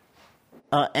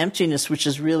emptiness, which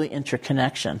is really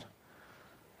interconnection.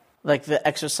 Like the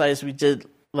exercise we did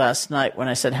last night when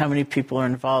I said, how many people are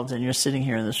involved, and you're sitting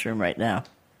here in this room right now,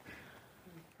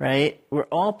 right? We're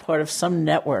all part of some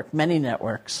network, many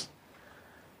networks,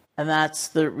 and that's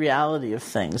the reality of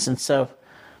things. And so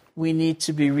we need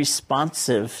to be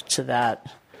responsive to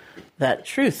that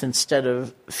truth, instead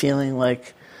of feeling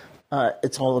like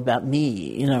it's all about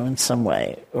me, in some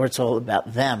way, or it's all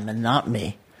about them and not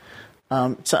me.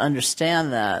 To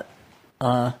understand that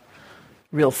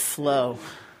real flow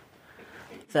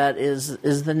that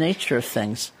is the nature of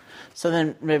things. So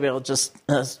then maybe I'll just,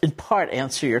 in part,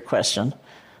 answer your question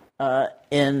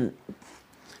in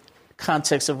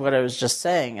context of what I was just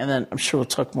saying, and then I'm sure we'll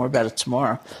talk more about it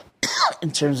tomorrow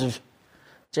in terms of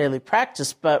daily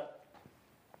practice. But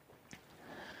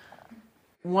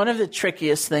one of the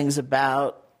trickiest things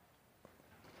about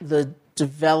the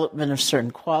development of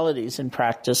certain qualities in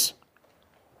practice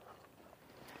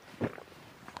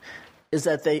is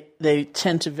that they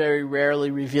tend to very rarely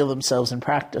reveal themselves in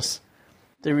practice.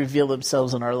 They reveal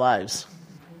themselves in our lives.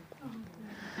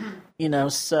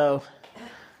 So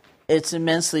it's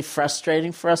immensely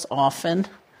frustrating for us often,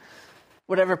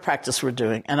 whatever practice we're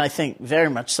doing, and I think very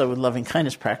much so with loving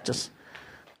kindness practice.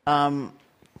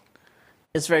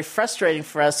 It's very frustrating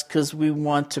for us because we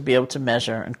want to be able to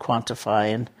measure and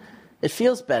quantify, and it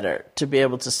feels better to be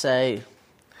able to say,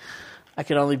 I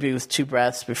could only be with 2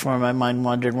 breaths before my mind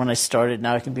wandered when I started,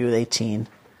 now I can be with 18.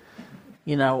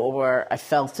 Or I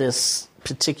felt this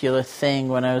particular thing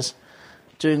when I was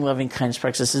doing loving kindness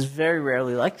practice is very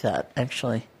rarely like that,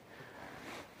 actually.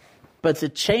 But the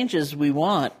changes we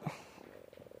want,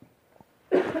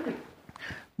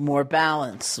 more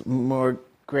balance, more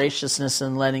graciousness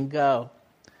and letting go,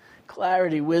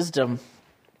 clarity, wisdom,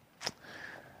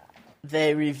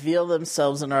 they reveal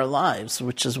themselves in our lives,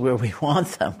 which is where we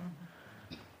want them.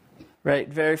 Right?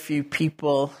 Very few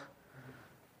people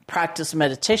practice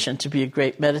meditation to be a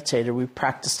great meditator. We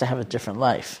practice to have a different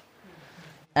life.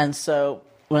 And so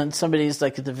when somebody's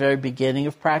like at the very beginning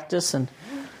of practice and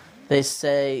they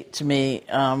say to me,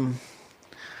 I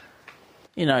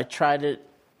tried it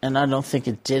and I don't think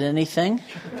it did anything.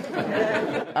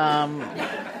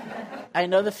 I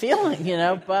know the feeling,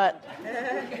 but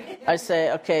I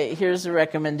say, okay, here's a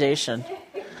recommendation.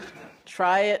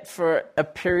 Try it for a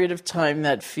period of time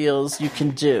that feels you can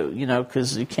do,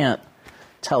 because you can't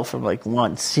tell from like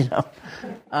once,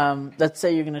 Let's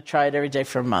say you're going to try it every day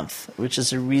for a month, which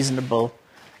is a reasonable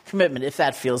commitment, if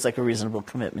that feels like a reasonable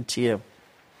commitment to you.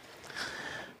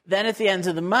 Then at the end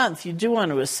of the month, you do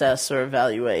want to assess or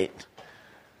evaluate.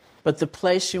 But the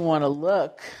place you want to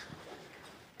look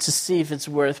to see if it's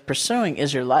worth pursuing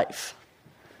is your life.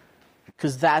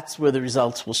 Because that's where the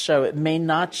results will show. It may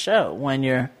not show when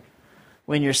you're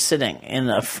sitting in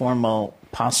a formal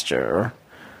posture or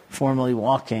formally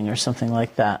walking or something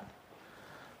like that.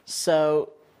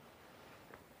 So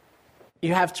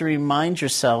you have to remind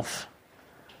yourself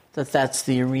that that's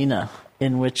the arena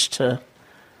in which to...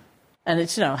 And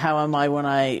it's, how am I when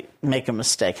I make a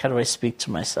mistake? How do I speak to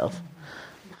myself?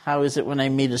 How is it when I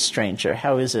meet a stranger?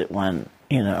 How is it when,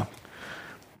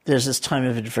 there's this time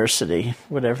of adversity,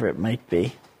 whatever it might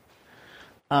be?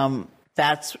 And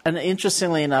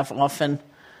interestingly enough, often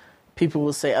people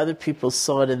will say other people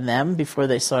saw it in them before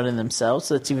they saw it in themselves,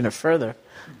 so that's even a further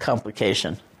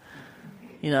complication.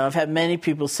 I've had many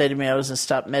people say to me, I was going to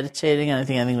stop meditating, and I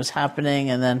think anything was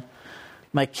happening, and then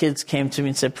my kids came to me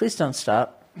and said, please don't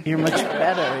stop. You're much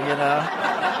better,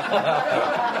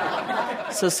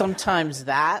 So sometimes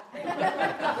that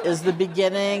is the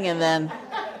beginning, and then,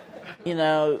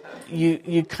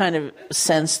 you kind of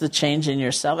sense the change in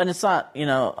yourself. And it's not,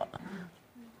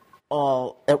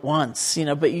 all at once,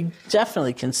 but you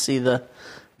definitely can see the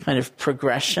kind of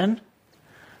progression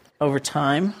over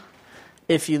time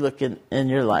if you look in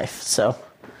your life. So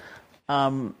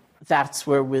that's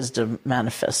where wisdom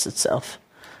manifests itself.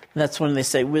 And that's when they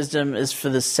say wisdom is for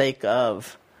the sake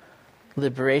of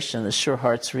liberation, the sure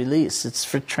heart's release. It's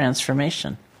for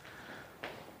transformation.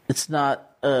 It's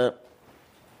not a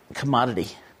commodity.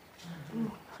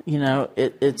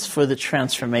 It's for the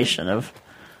transformation of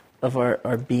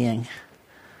our being.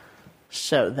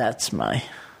 So that's my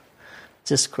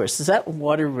discourse. Is that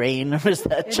water rain, or is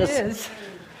that just... It is.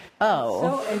 Oh.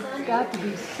 So it's got to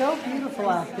be so beautiful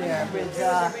out there with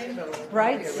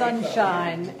bright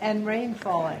sunshine and rain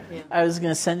falling. I was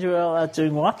going to send you all out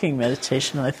doing walking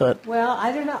meditation, and I thought... Well,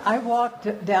 I don't know. I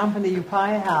walked down from the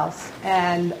Upaya house,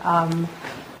 and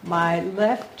my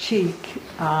left cheek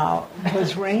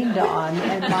was rained on,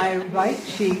 and my right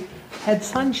cheek had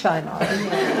sunshine on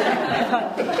it.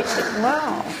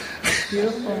 Wow,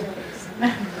 beautiful.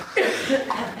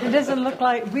 It doesn't look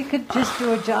like we could just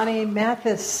do a Johnny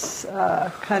Mathis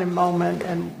kind of moment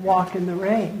and walk in the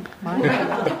rain.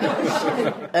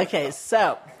 Okay,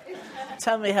 so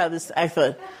tell me how this... I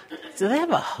thought, do they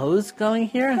have a hose going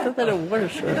here? I thought they had a water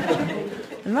shortage.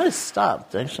 It might have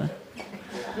stopped, actually.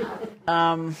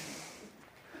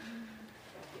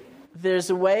 There's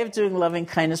a way of doing loving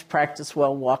kindness practice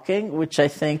while walking, which I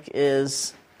think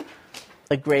is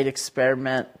a great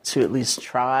experiment to at least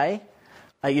try.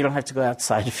 You don't have to go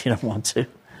outside if you don't want to.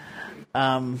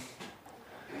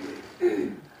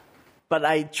 But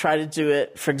I try to do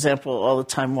it, for example, all the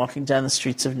time walking down the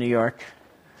streets of New York.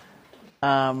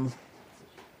 And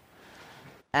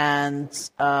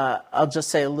I'll just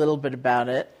say a little bit about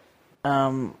it.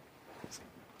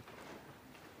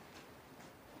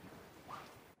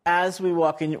 As we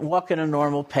walk in a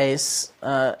normal pace,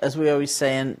 as we always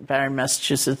say in Barre,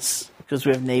 Massachusetts, because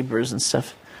we have neighbors and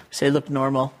stuff, we say, look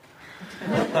normal.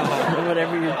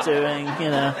 Whatever you're doing,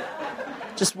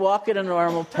 just walk at a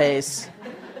normal pace.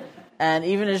 And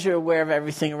even as you're aware of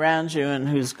everything around you and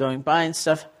who's going by and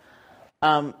stuff,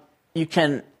 you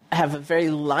can have a very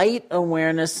light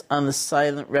awareness on the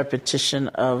silent repetition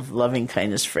of loving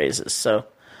kindness phrases. So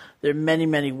there are many,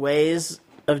 many ways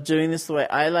of doing this. The way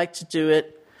I like to do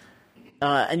it,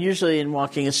 and usually in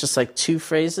walking it's just like 2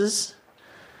 phrases,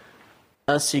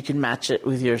 so you can match it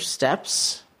with your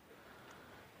steps.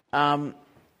 The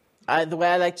way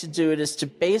I like to do it is to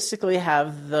basically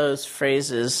have those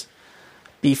phrases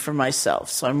be for myself.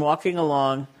 So I'm walking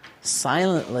along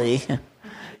silently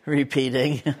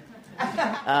repeating,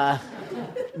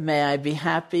 may I be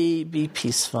happy, be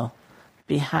peaceful.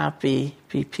 Be happy,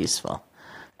 be peaceful.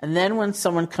 And then when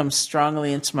someone comes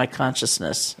strongly into my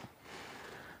consciousness,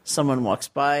 someone walks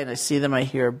by and I see them, I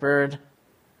hear a bird,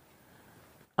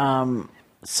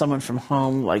 someone from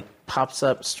home pops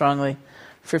up strongly,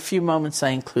 for a few moments I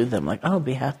include them,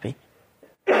 be happy.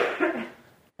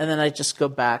 And then I just go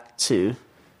back to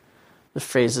the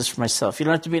phrases for myself. You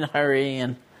don't have to be in a hurry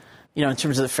and, in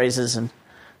terms of the phrases, and,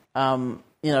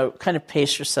 kind of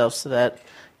pace yourself so that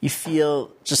you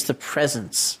feel just the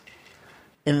presence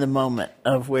in the moment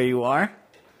of where you are.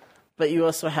 But you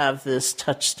also have this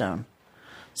touchstone.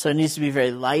 So it needs to be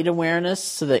very light awareness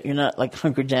so that you're not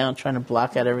hunkered down trying to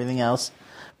block out everything else.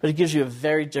 But it gives you a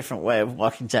very different way of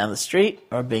walking down the street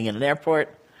or being in an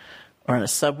airport or in a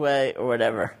subway or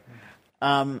whatever.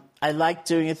 I like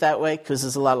doing it that way because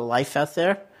there's a lot of life out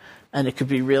there, and it could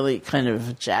be really kind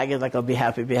of jagged, I'll be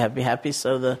happy, be happy, be happy.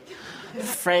 So the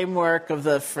framework of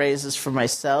the phrases for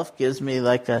myself gives me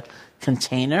a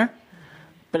container,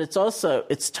 but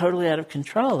it's totally out of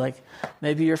control.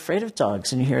 Maybe you're afraid of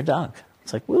dogs and you hear a dog.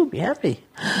 It's woo, be happy.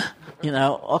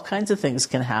 All kinds of things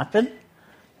can happen,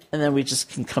 and then we just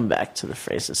can come back to the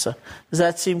phrases. So does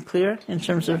that seem clear in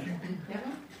terms of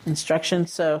instruction?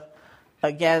 So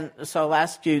again, I'll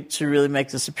ask you to really make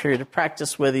this a period of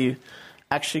practice, whether you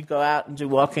actually go out and do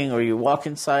walking or you walk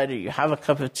inside or you have a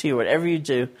cup of tea or whatever you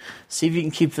do. See if you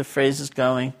can keep the phrases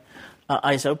going.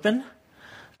 Eyes open.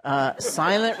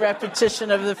 Silent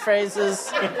repetition of the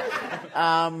phrases.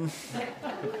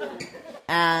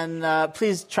 And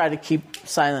please try to keep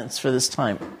silence for this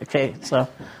time. Okay, so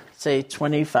say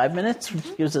 25 minutes,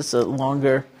 which gives us a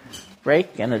longer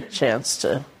break and a chance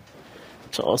to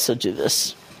also do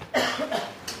this.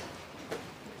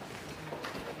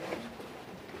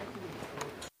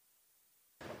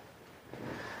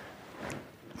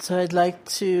 So I'd like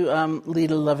to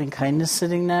lead a loving kindness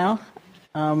sitting now,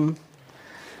 and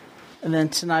then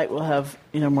tonight we'll have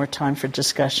more time for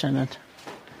discussion and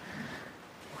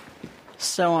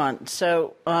so on.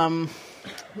 So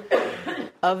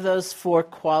of those 4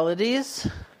 qualities,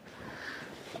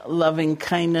 loving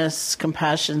kindness,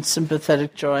 compassion,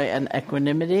 sympathetic joy, and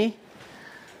equanimity,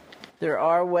 there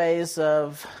are ways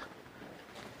of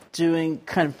doing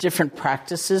kind of different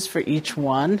practices for each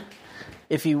one.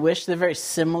 If you wish, they're very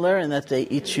similar in that they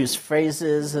each use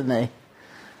phrases, and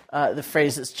the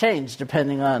phrases change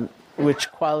depending on which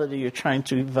quality you're trying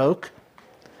to evoke.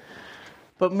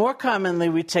 But more commonly,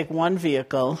 we take one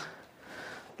vehicle,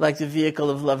 like the vehicle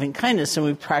of loving kindness, and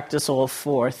we practice all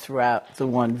 4 throughout the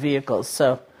one vehicle.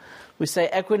 So we say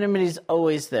equanimity is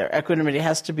always there. Equanimity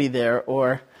has to be there,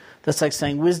 or that's like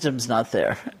saying wisdom's not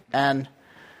there. And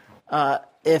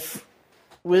if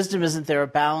wisdom isn't there or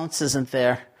balance isn't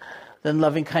there, then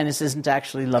loving kindness isn't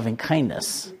actually loving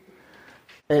kindness.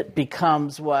 It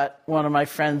becomes what one of my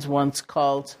friends once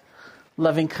called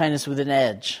loving kindness with an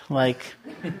edge.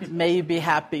 May you be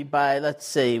happy by, let's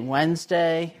see,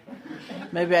 Wednesday.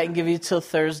 Maybe I can give you till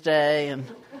Thursday,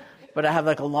 but I have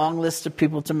a long list of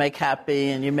people to make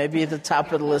happy, and you may be at the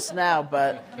top of the list now,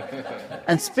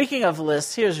 and speaking of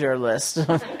lists, here's your list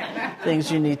of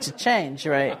things you need to change,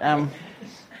 right?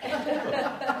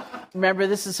 Remember,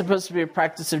 this is supposed to be a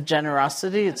practice of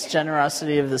generosity. It's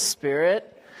generosity of the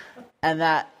spirit, and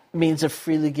that means a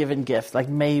freely given gift,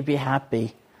 may you be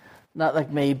happy.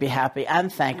 Not may you be happy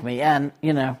and thank me, and,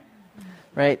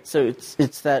 right? So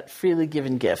it's that freely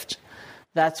given gift.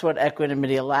 That's what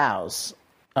equanimity allows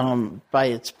by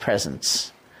its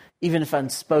presence, even if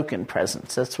unspoken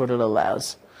presence. That's what it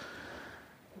allows.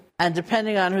 And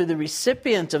depending on who the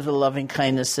recipient of the loving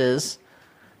kindness is,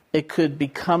 it could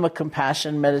become a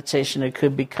compassion meditation. It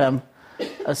could become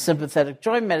a sympathetic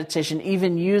joy meditation,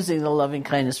 even using the loving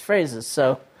kindness phrases.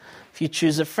 So if you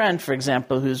choose a friend, for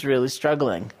example, who's really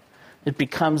struggling, it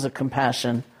becomes a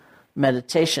compassion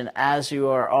meditation as you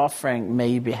are offering, may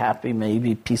you be happy, may you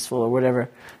be peaceful, or whatever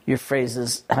your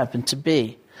phrases happen to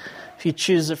be. If you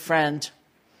choose a friend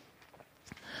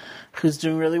who's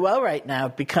doing really well right now,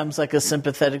 it becomes like a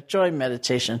sympathetic joy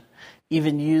meditation,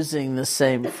 even using the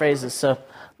same phrases. So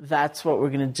that's what we're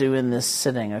going to do in this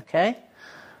sitting, okay?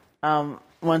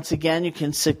 Once again, you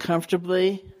can sit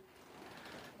comfortably,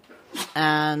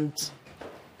 and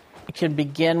you can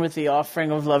begin with the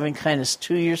offering of loving kindness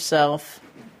to yourself.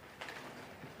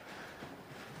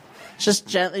 Just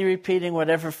gently repeating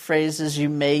whatever phrases you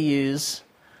may use.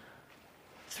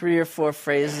 3 or 4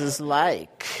 phrases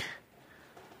like,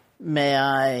 may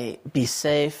I be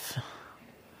safe,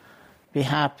 be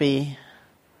happy,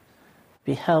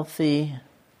 be healthy,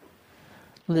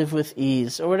 live with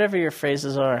ease, or whatever your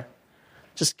phrases are.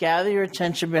 Just gather your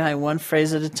attention behind one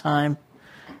phrase at a time.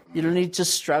 You don't need to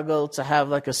struggle to have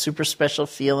like a super special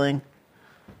feeling.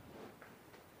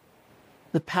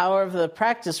 The power of the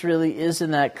practice really is in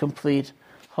that complete,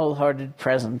 wholehearted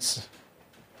presence.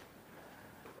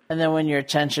 And then when your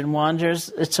attention wanders,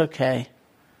 it's okay.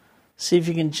 See if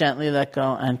you can gently let go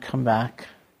and come back.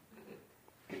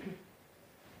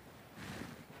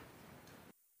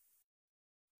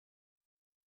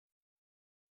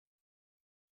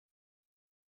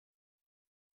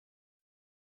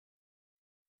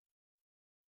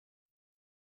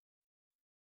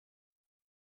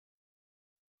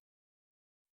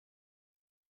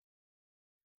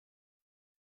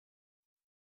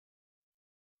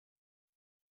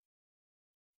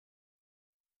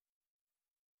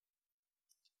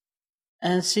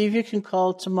 And see if you can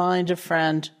call to mind a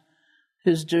friend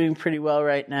who's doing pretty well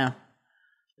right now.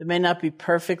 They may not be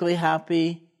perfectly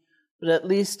happy, but at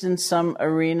least in some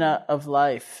arena of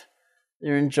life,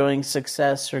 they're enjoying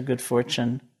success or good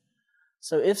fortune.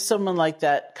 So if someone like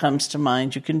that comes to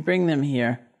mind, you can bring them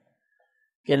here.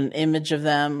 Get an image of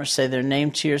them or say their name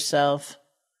to yourself.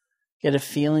 Get a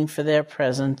feeling for their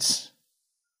presence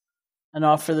and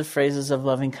offer the phrases of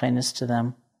loving kindness to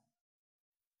them.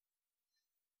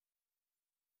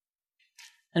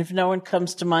 And if no one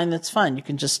comes to mind, that's fine. You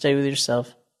can just stay with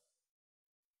yourself.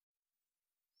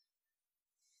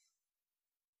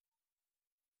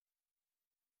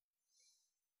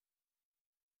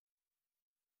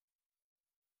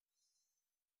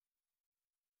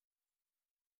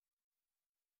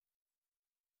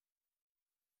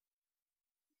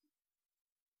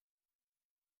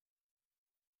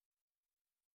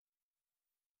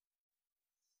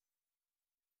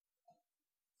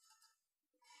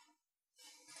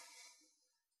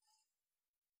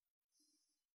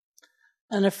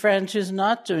 And a friend who's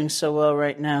not doing so well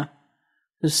right now,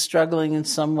 who's struggling in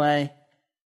some way.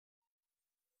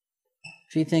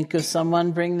 If you think of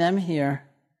someone, bring them here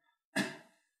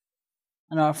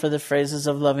and offer the phrases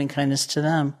of loving kindness to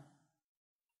them.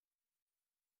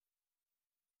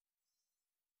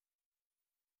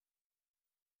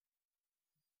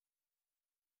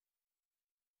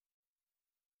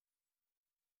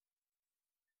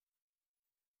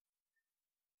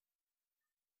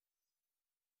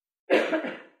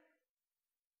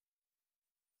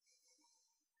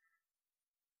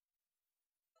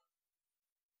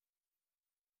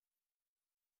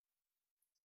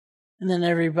 And then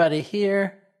everybody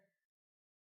here,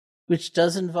 which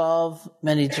does involve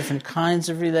many different kinds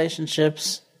of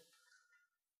relationships,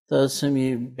 those whom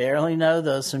you barely know,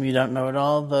 those whom you don't know at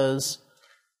all, those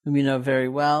whom you know very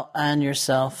well, and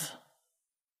yourself.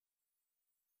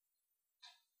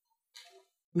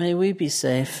 May we be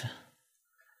safe,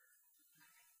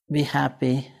 be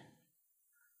happy,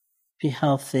 be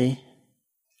healthy,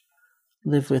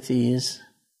 live with ease,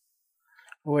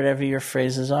 or whatever your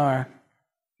phrases are.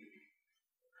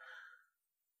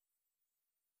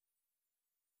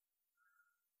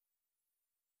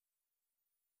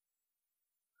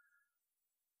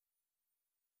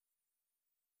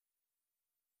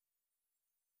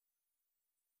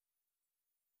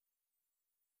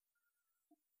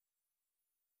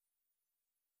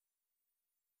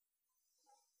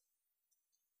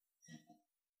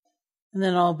 And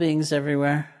then all beings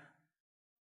everywhere.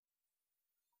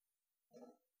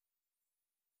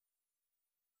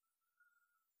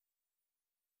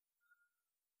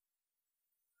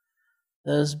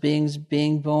 Those beings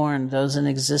being born, those in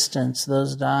existence,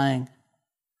 those dying,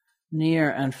 near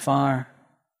and far,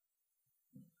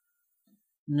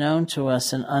 known to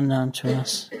us and unknown to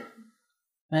us.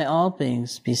 May all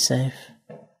beings be safe,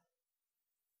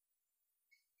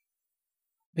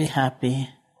 be happy,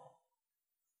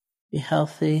 be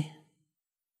healthy,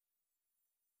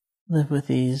 live with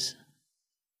ease.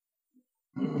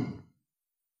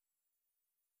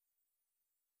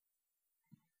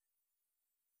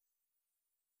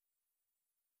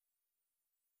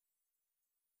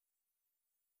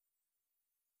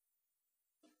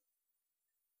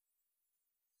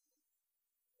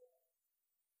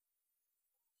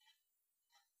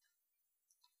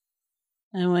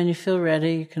 And when you feel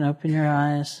ready, you can open your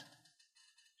eyes.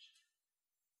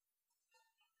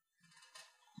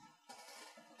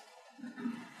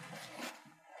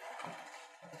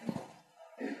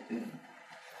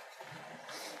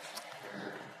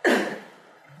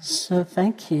 So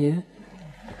thank you